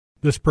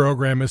This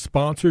program is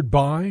sponsored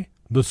by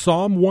the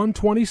Psalm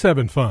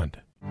 127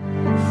 Fund.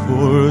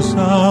 For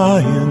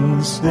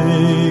Zion's sake,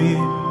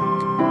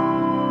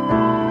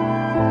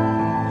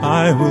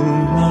 I will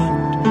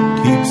not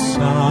keep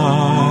silent.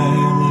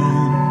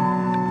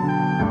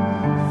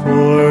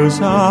 For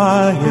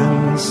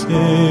Zion's sake,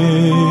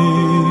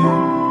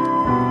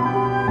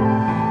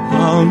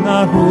 I'll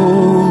not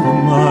hold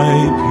my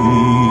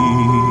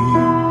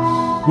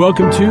peace.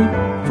 Welcome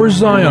to For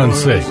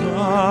Zion's Sake.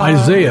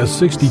 Isaiah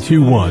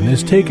 62:1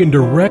 is taken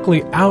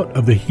directly out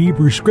of the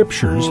Hebrew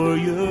Scriptures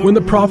when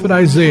the prophet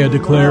Isaiah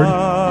declared,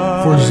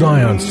 "For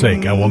Zion's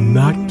sake I will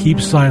not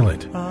keep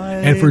silent,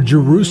 and for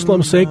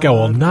Jerusalem's sake I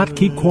will not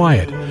keep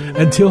quiet,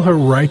 until her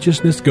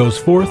righteousness goes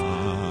forth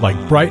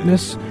like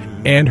brightness,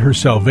 and her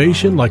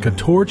salvation like a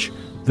torch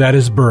that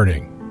is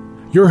burning."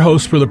 Your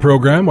hosts for the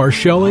program are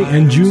Shelley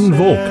and June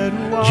Volk,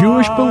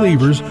 Jewish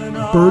believers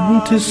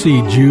burdened to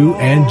see Jew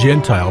and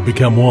Gentile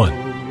become one.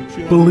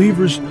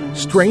 Believers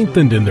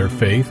strengthened in their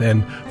faith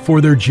and for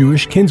their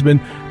Jewish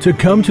kinsmen to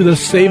come to the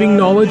saving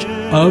knowledge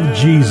of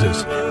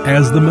Jesus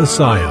as the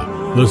Messiah,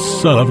 the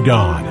Son of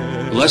God.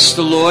 Bless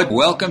the Lord.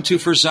 Welcome to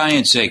For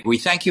Zion's Sake. We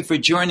thank you for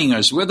joining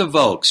us. We're the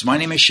Volks. My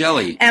name is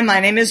Shelley. And my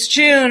name is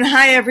June.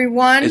 Hi,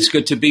 everyone. It's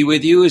good to be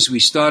with you as we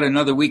start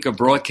another week of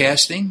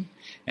broadcasting.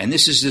 And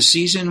this is the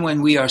season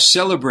when we are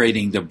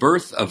celebrating the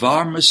birth of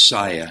our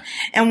Messiah.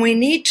 And we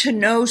need to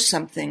know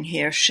something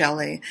here,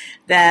 Shelley,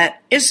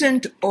 that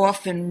isn't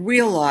often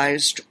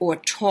realized or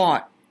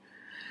taught.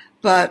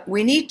 But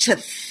we need to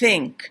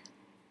think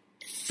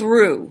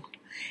through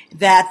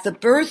that the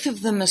birth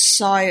of the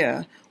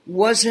Messiah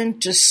wasn't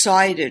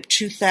decided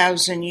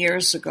 2,000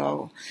 years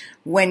ago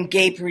when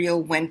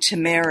Gabriel went to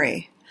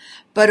Mary,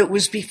 but it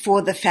was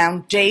before the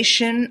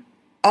foundation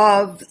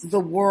of the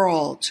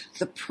world,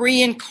 the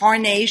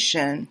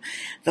pre-incarnation.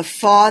 The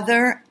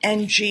Father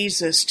and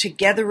Jesus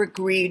together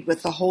agreed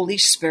with the Holy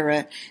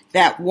Spirit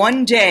that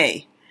one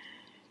day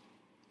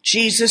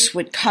Jesus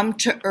would come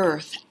to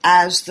earth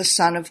as the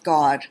Son of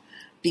God,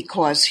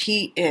 because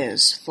he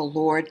is the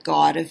Lord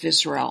God of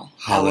Israel,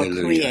 Hallelujah.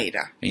 Our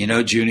Creator. And you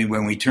know, Junie,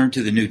 when we turn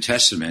to the New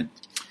Testament,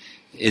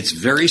 it's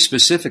very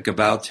specific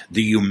about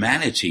the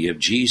humanity of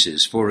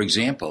Jesus. For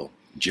example,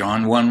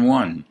 John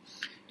 1:1.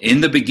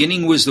 In the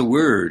beginning was the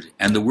Word,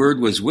 and the Word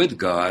was with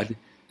God,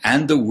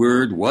 and the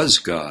Word was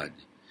God.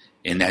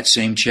 In that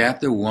same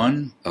chapter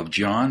 1 of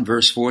John,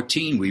 verse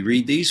 14, we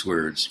read these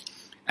words,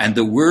 "And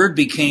the Word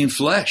became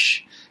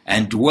flesh,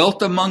 and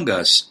dwelt among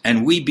us,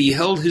 and we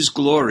beheld his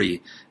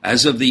glory,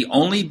 as of the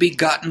only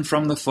begotten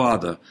from the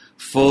Father,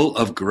 full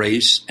of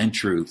grace and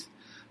truth."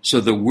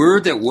 So the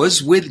Word that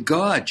was with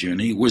God,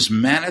 Junie, was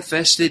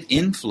manifested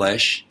in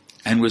flesh,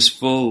 and was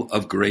full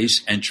of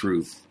grace and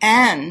truth.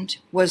 And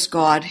was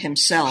God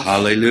himself.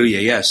 Hallelujah,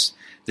 yes.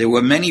 There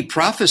were many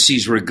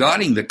prophecies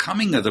regarding the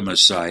coming of the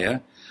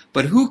Messiah,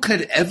 but who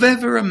could have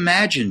ever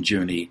imagined,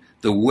 Junie,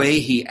 the way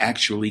he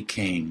actually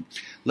came?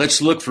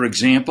 Let's look, for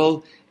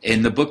example,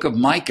 in the book of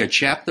Micah,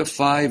 chapter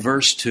 5,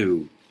 verse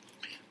 2.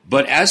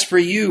 "But as for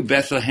you,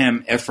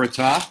 Bethlehem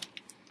Ephratah,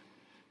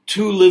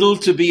 too little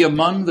to be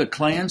among the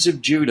clans of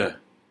Judah,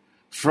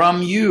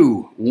 from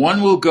you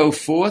one will go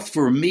forth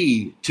for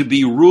me to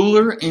be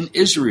ruler in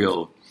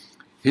Israel.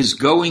 His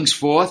goings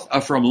forth are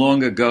from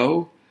long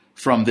ago,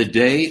 from the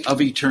day of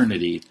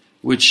eternity,"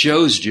 which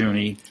shows,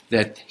 Junie,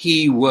 that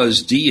he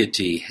was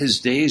deity.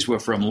 His days were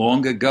from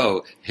long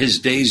ago. His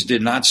days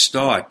did not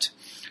start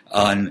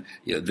on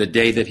the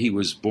day that he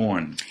was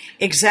born.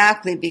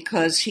 Exactly,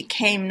 because he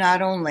came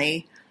not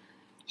only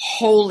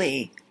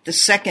holy, the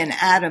second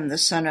Adam, the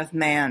Son of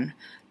Man,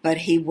 but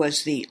he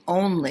was the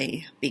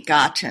only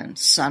begotten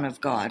Son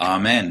of God.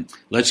 Amen.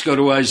 Let's go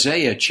to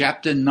Isaiah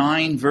chapter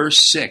 9, verse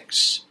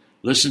 6.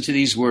 Listen to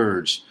these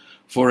words.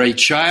 "For a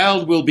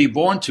child will be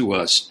born to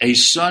us, a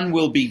son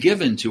will be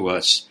given to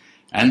us,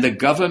 and the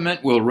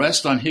government will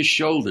rest on his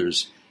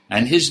shoulders,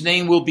 and his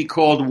name will be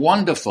called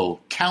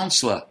Wonderful,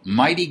 Counselor,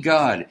 Mighty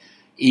God,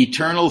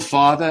 Eternal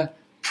Father,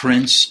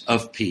 Prince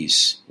of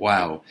Peace."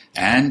 Wow.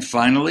 And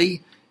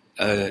finally,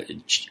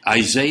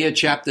 Isaiah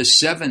chapter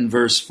 7,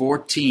 verse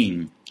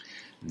 14.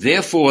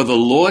 "Therefore the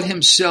Lord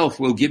himself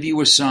will give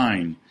you a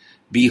sign.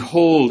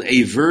 Behold,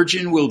 a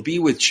virgin will be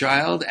with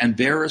child and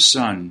bear a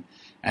son,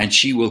 and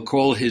she will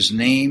call his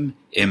name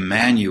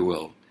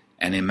Emmanuel."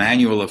 And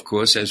Emmanuel, of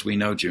course, as we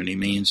know, Junie,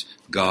 means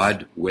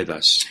God with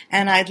us.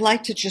 And I'd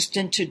like to just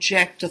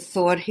interject a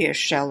thought here,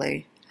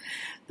 Shelley,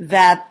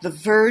 that the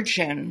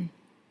virgin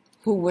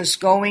who was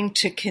going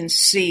to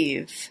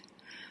conceive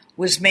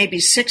was maybe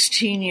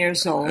 16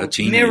 years old. A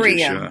teenager,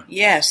 Miriam, sure.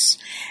 yes.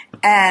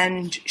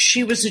 And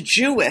she was a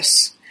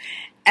Jewess.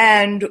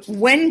 And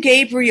when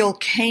Gabriel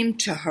came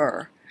to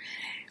her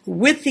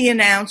with the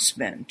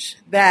announcement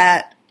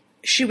that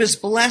she was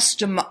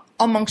blessed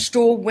amongst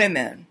all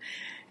women,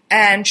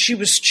 and she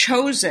was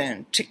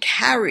chosen to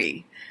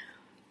carry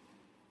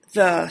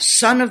the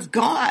Son of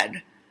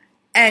God,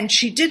 and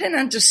she didn't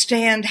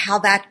understand how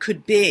that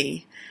could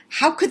be.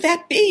 How could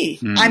that be?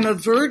 I'm a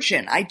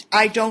virgin.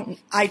 I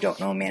don't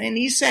know, man. And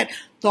he said,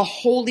 the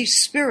Holy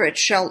Spirit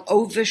shall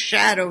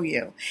overshadow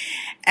you.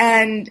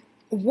 And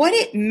what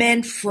it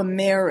meant for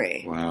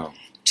Mary Wow.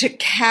 to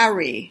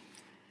carry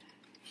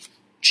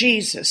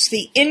Jesus,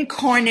 the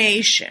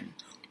incarnation,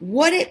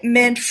 what it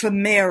meant for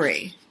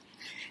Mary,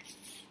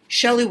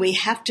 Shelley, we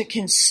have to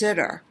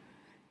consider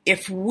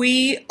if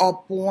we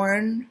are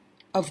born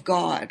of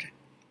God,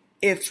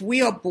 if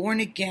we are born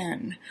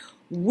again,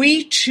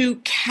 we too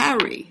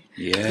carry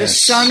the Yes.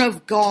 Son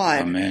of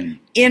God Amen.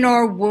 in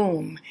our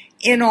womb,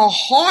 in our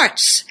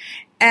hearts,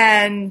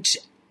 and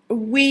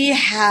we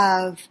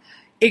have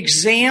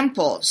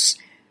examples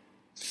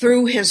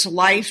through his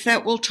life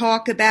that we'll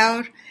talk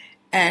about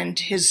and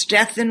his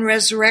death and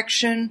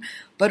resurrection,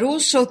 but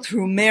also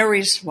through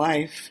Mary's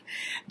life,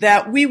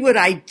 that we would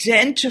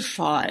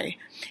identify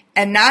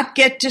and not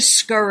get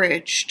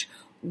discouraged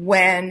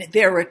when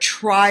there are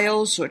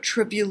trials or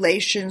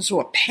tribulations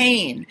or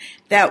pain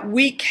that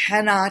we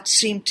cannot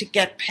seem to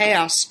get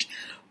past,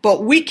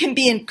 but we can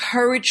be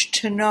encouraged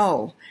to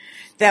know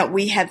that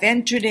we have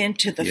entered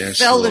into the Yes,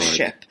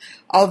 fellowship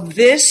of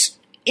this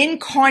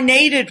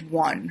incarnated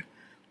one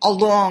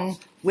along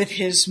with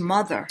his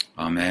mother.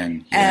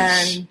 Amen.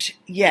 Yes. And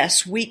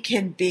yes, we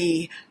can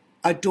be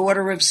a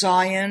daughter of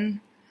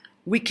Zion.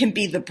 We can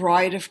be the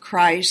bride of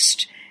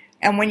Christ.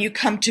 And when you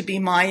come to be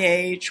my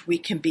age, we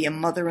can be a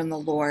mother in the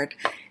Lord.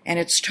 And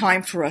it's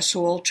time for us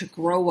all to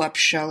grow up,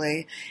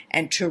 Shelley,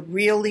 and to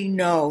really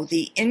know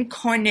the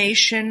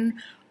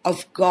incarnation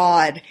of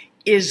God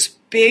is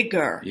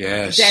bigger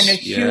Yes, than a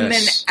yes.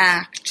 human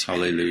act.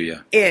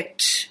 Hallelujah.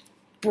 It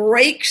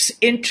breaks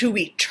into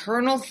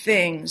eternal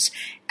things,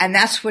 and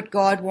that's what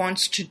God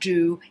wants to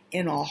do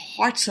in our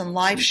hearts and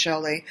lives,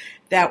 Shelley,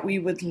 that we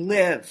would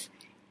live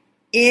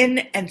in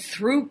and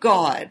through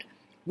God,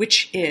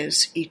 which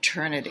is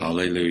eternity.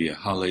 Hallelujah.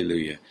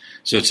 Hallelujah.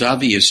 So it's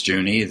obvious,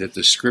 Junie, that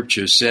the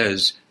scripture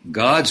says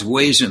God's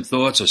ways and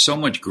thoughts are so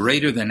much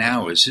greater than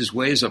ours. His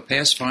ways are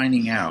past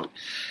finding out.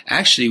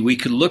 Actually, we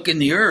could look in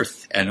the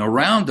earth and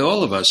around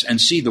all of us and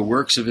see the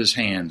works of his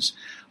hands.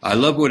 I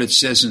love what it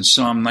says in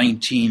Psalm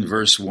 19,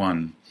 verse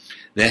 1.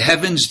 The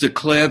heavens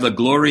declare the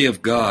glory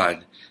of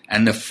God,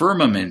 and the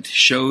firmament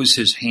shows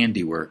his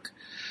handiwork.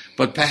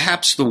 But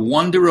perhaps the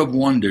wonder of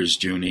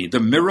wonders, Junie, the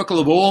miracle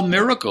of all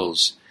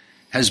miracles,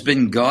 has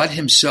been God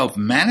himself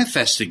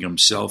manifesting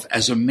himself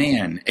as a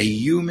man, a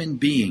human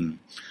being.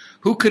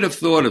 Who could have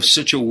thought of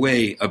such a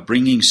way of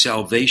bringing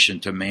salvation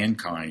to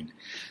mankind?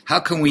 How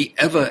can we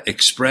ever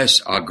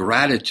express our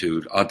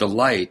gratitude, our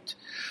delight,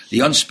 the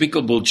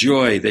unspeakable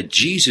joy that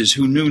Jesus,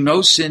 who knew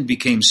no sin,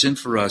 became sin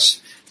for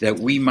us, that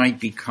we might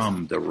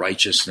become the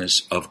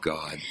righteousness of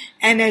God?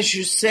 And as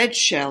you said,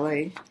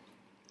 Shelley,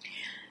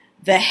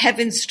 the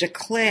heavens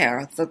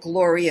declare the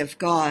glory of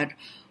God.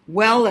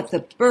 Well, at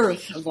the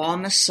birth of our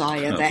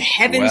Messiah, the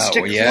heavens Wow,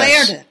 declared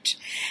yes. it.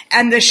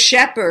 And the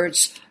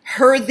shepherds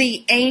heard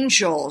the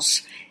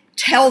angels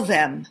tell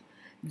them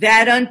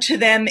that unto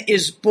them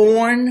is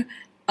born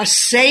a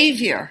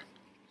Savior.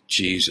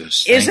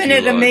 Jesus. Thank Isn't you,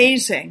 it Lord.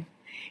 amazing?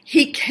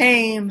 He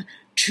came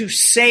to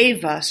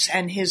save us,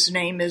 and his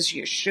name is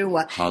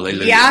Yeshua.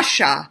 Hallelujah.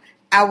 Yasha,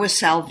 our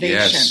salvation.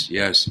 Yes,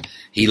 yes.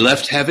 He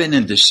left heaven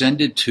and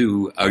descended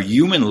to a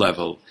human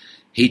level.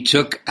 He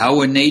took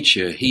our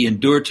nature. He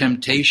endured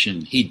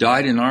temptation. He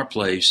died in our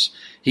place.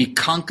 He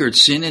conquered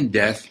sin and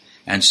death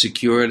and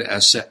secured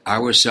us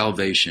our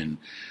salvation.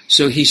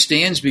 So he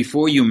stands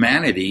before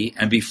humanity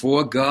and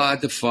before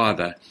God the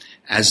Father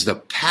as the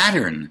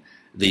pattern,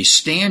 the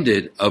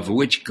standard of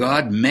which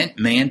God meant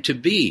man to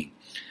be.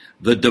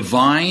 The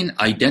divine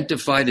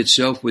identified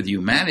itself with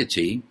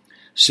humanity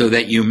so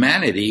that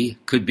humanity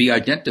could be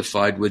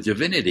identified with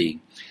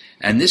divinity.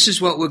 And this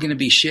is what we're going to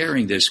be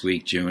sharing this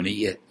week,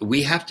 Junie.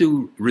 We have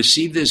to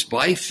receive this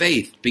by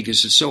faith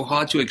because it's so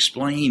hard to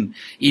explain,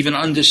 even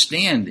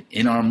understand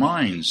in our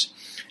minds.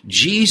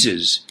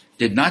 Jesus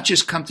did not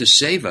just come to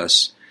save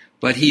us,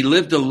 but he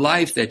lived a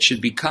life that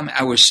should become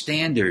our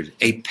standard,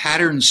 a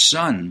pattern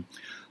son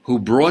who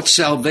brought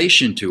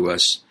salvation to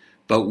us,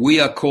 but we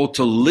are called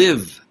to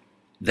live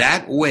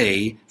that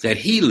way that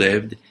he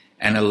lived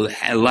and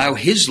allow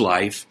his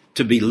life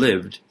to be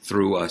lived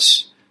through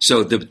us.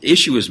 So the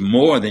issue is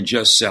more than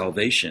just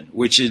salvation,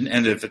 which in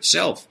and of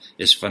itself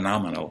is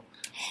phenomenal.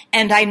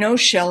 And I know,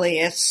 Shelley,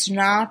 it's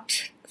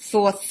not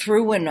thought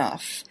through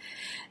enough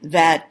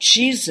that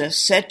Jesus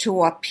said to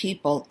our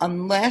people,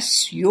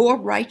 unless your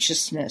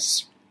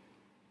righteousness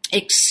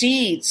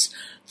exceeds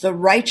the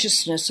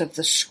righteousness of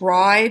the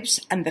scribes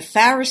and the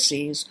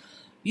Pharisees,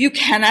 you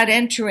cannot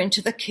enter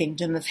into the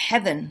kingdom of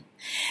heaven.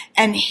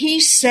 And he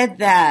said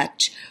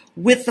that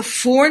with the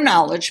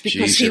foreknowledge,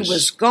 because Jesus. he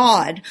was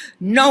God,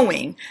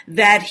 knowing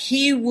that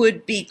he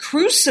would be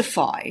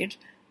crucified,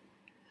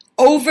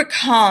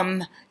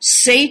 overcome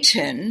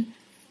Satan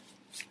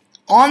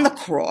on the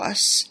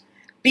cross,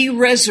 be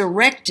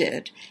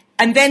resurrected,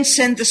 and then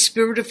send the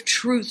Spirit of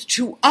truth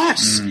to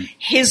us,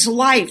 his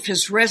life,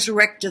 his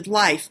resurrected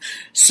life.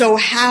 So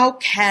how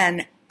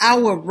can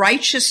our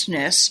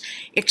righteousness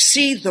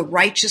exceed the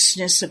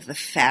righteousness of the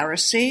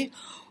Pharisee?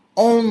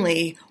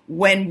 Only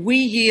when we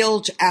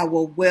yield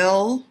our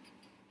will,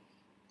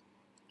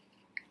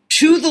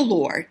 to the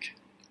Lord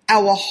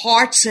our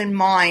hearts and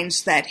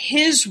minds that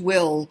his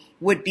will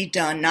would be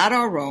done, not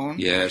our own.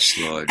 Yes,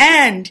 Lord.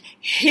 And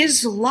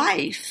his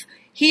life,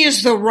 he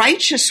is the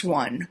righteous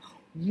one,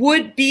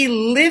 would be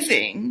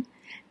living,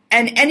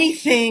 and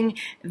anything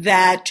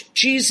that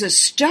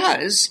Jesus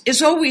does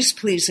is always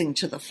pleasing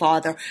to the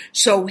Father.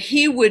 So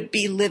he would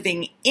be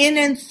living in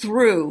and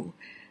through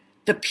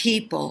the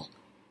people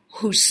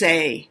who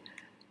say,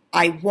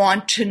 I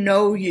want to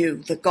know you,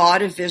 the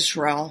God of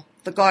Israel,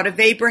 the God of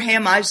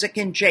Abraham, Isaac,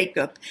 and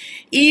Jacob,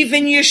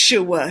 even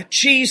Yeshua,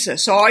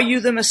 Jesus. Are you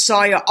the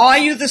Messiah? Are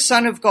you the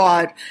Son of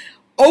God?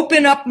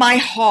 Open up my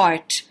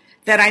heart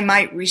that I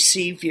might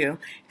receive you.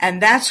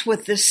 And that's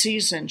what this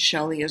season,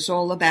 Shelley, is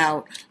all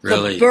about.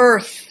 Really? The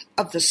birth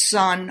of the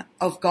Son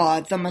of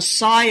God, the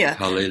Messiah,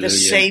 Hallelujah. the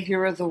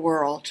Savior of the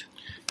world.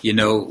 You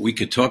know, we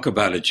could talk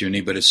about it,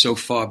 Junie, but it's so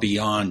far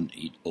beyond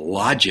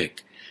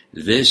logic.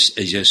 This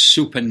is a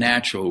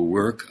supernatural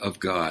work of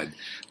God.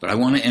 But I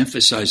want to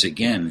emphasize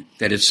again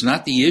that it's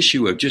not the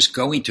issue of just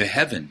going to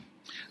heaven.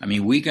 I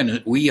mean,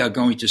 we are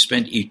going to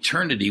spend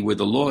eternity with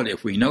the Lord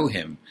if we know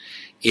him.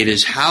 It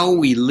is how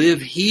we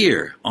live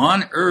here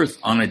on earth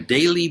on a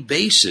daily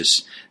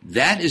basis.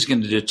 That is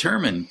going to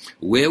determine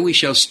where we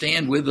shall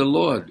stand with the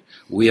Lord.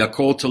 We are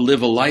called to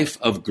live a life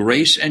of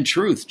grace and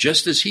truth,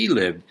 just as he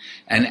lived,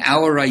 and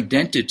our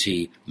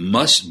identity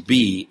must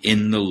be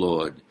in the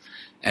Lord.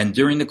 And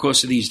during the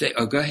course of these days,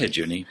 go ahead,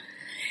 Junie.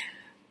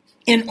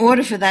 In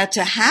order for that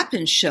to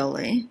happen,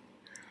 Shelley,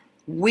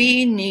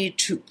 we need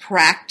to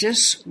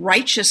practice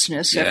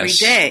righteousness every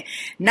day.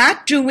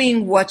 Not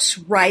doing what's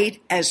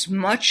right as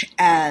much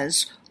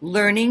as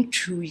learning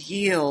to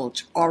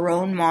yield our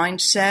own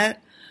mindset,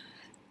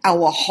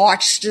 our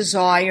heart's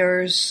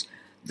desires,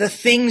 the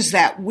things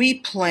that we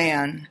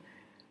plan,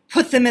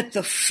 put them at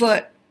the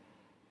foot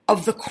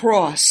of the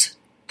cross,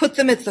 put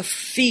them at the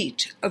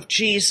feet of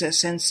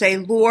Jesus and say,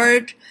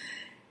 Lord,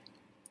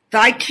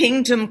 thy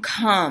kingdom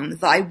come,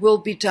 thy will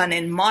be done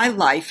in my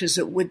life as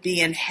it would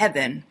be in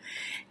heaven.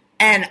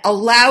 And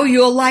allow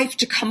your life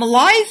to come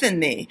alive in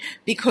me.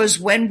 Because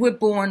when we're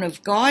born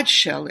of God,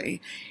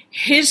 Shelley,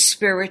 his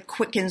spirit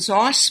quickens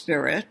our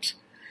spirit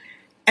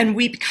and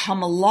we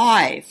become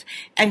alive.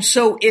 And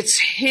so it's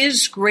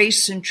his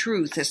grace and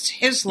truth. It's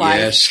his life.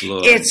 Yes,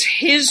 Lord. It's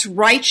his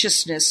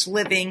righteousness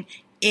living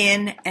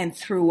in and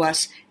through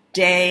us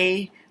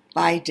day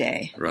by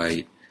day.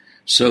 Right.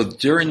 So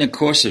during the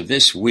course of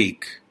this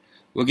week,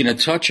 we're going to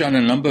touch on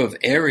a number of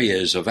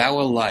areas of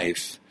our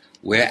life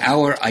where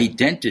our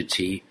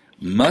identity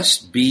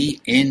must be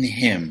in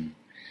him.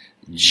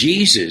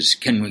 Jesus,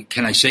 can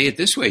I say it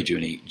this way,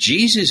 Junie?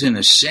 Jesus, in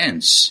a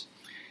sense,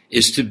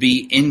 is to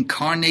be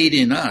incarnate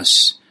in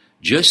us,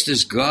 just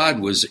as God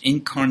was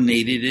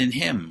incarnated in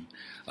him.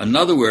 In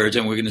other words,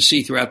 and we're going to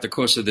see throughout the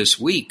course of this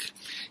week,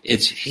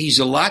 it's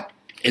a lot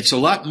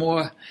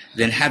more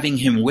than having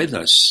him with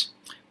us.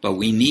 But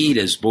we need,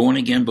 as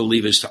born-again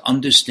believers, to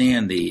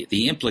understand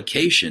the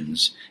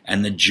implications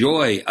and the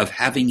joy of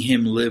having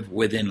him live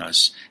within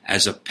us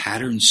as a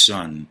patterned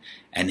son,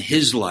 and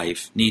his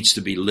life needs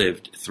to be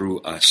lived through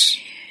us.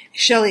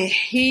 Shelley,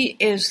 he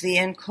is the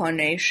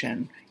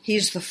incarnation.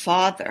 He's the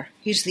Father.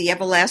 He's the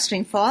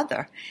everlasting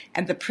Father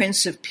and the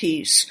Prince of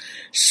Peace.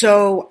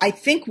 So I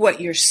think what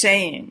you're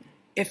saying,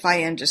 if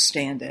I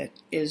understand it,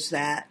 is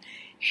that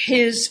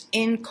his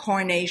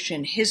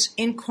incarnation, his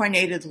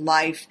incarnated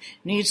life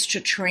needs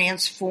to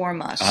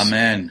transform us.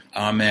 Amen,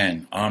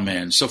 amen,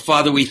 amen. So,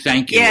 Father, we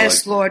thank you,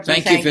 yes, Lord.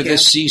 Thank you for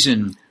this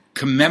season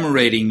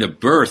commemorating the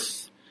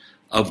birth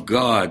of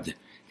God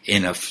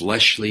in a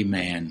fleshly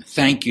man.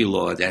 Thank you,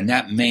 Lord. And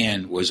that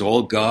man was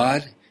all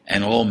God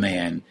and all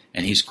man,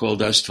 and he's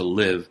called us to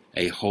live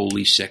a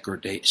holy,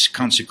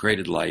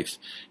 consecrated life.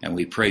 And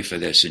we pray for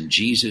this in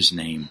Jesus'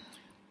 name.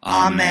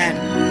 Amen.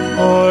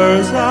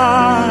 For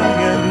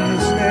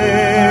Zion's sake.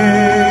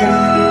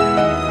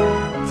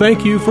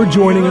 Thank you for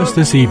joining us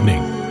this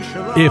evening.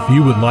 If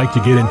you would like to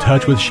get in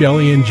touch with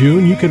Shelley and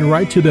June, you can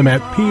write to them at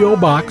P.O.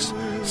 Box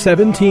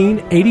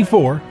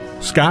 1784,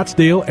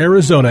 Scottsdale,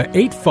 Arizona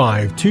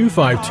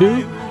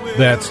 85252.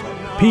 That's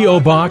P.O.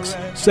 Box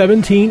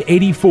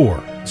 1784,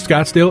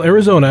 Scottsdale,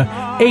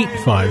 Arizona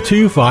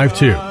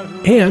 85252.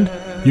 And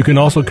you can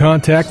also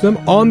contact them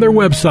on their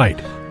website,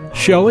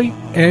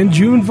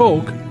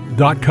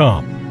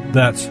 ShelleyandJuneVolk.com.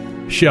 That's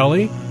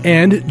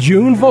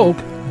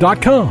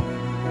ShelleyandJuneVolk.com.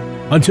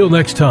 Until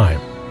next time,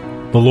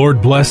 the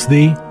Lord bless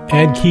thee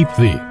and keep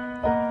thee.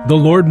 The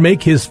Lord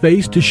make his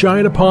face to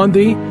shine upon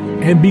thee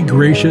and be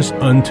gracious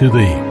unto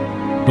thee.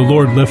 The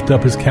Lord lift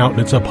up his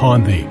countenance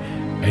upon thee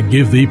and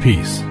give thee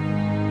peace.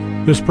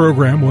 This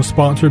program was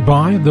sponsored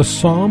by the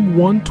Psalm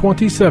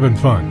 127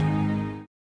 Fund.